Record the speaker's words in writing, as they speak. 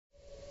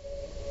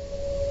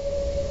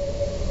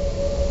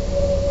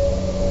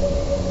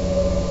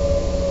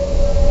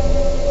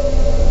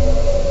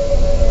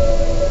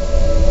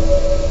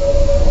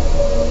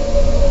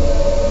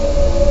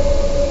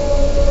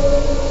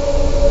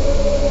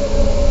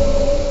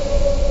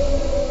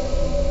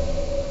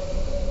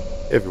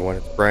Hey everyone,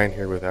 it's Brian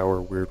here with Our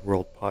Weird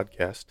World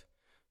podcast.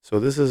 So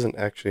this isn't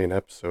actually an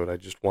episode. I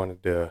just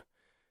wanted to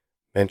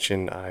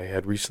mention I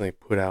had recently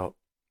put out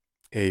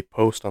a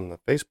post on the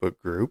Facebook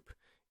group.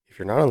 If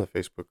you're not on the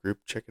Facebook group,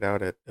 check it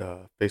out at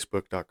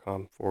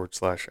facebook.com/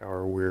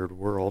 Our Weird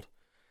World.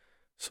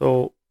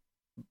 So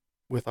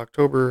with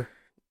October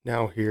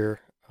now here,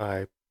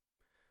 I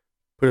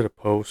put out a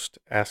post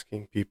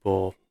asking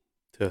people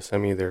to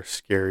send me their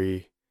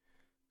scary,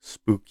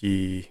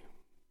 spooky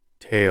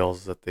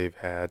tales that they've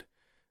had,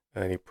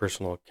 any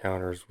personal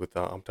encounters with,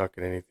 I'm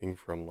talking anything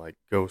from like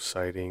ghost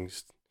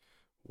sightings,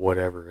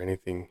 whatever,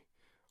 anything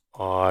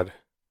odd,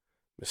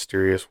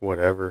 mysterious,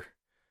 whatever.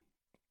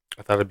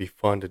 I thought it'd be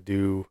fun to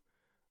do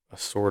a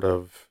sort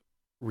of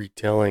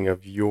retelling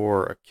of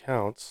your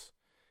accounts.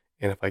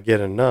 And if I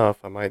get enough,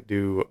 I might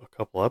do a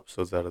couple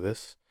episodes out of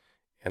this,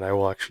 and I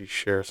will actually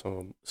share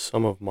some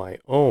of my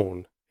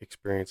own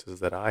experiences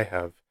that I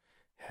have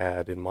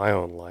had in my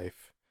own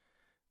life.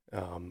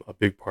 A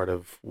big part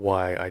of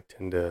why I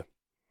tend to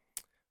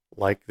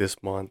like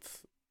this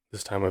month,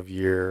 this time of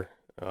year,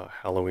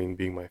 Halloween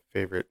being my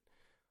favorite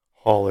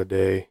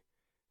holiday,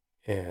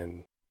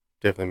 and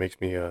definitely makes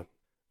me a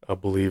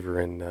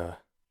believer in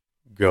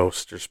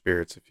ghosts or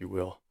spirits, if you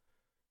will.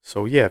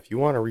 So, yeah, if you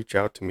want to reach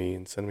out to me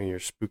and send me your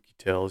spooky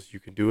tales, you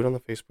can do it on the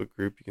Facebook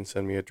group. You can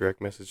send me a direct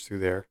message through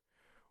there.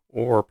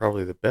 Or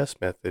probably the best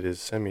method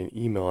is send me an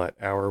email at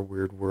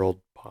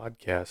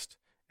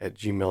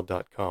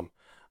ourweirdworldpodcast@gmail.com.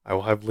 I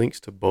will have links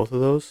to both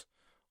of those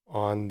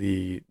on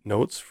the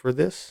notes for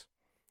this.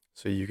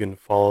 So you can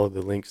follow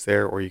the links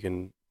there, or you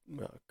can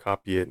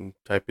copy it and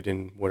type it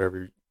in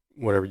way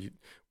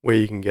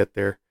you can get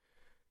there.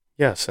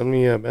 Yeah, send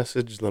me a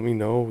message. Let me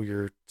know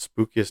your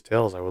spookiest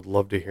tales. I would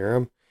love to hear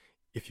them.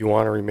 If you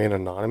want to remain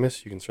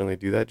anonymous, you can certainly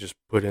do that. Just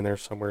put in there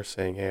somewhere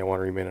saying, "Hey, I want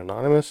to remain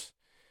anonymous."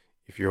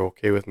 If you're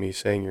okay with me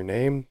saying your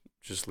name,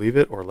 just leave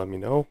it or let me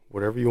know.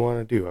 Whatever you want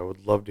to do, I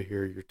would love to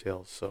hear your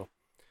tales. So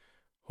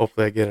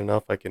hopefully I get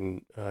enough. I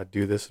can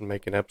do this and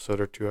make an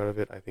episode or two out of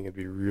it. I think it'd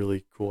be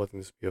really cool. I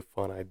think this would be a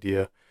fun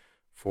idea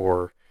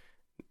for,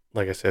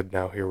 like I said,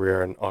 now here we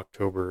are in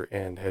October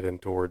and heading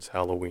towards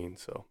Halloween.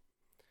 So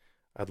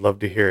I'd love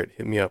to hear it.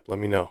 Hit me up. Let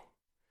me know.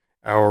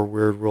 Our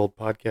Weird World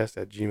Podcast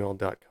at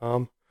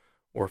gmail.com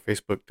or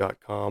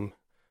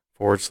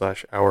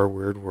facebook.com/Our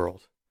Weird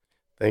World.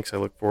 Thanks. I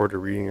look forward to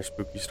reading your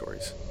spooky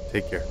stories.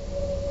 Take care.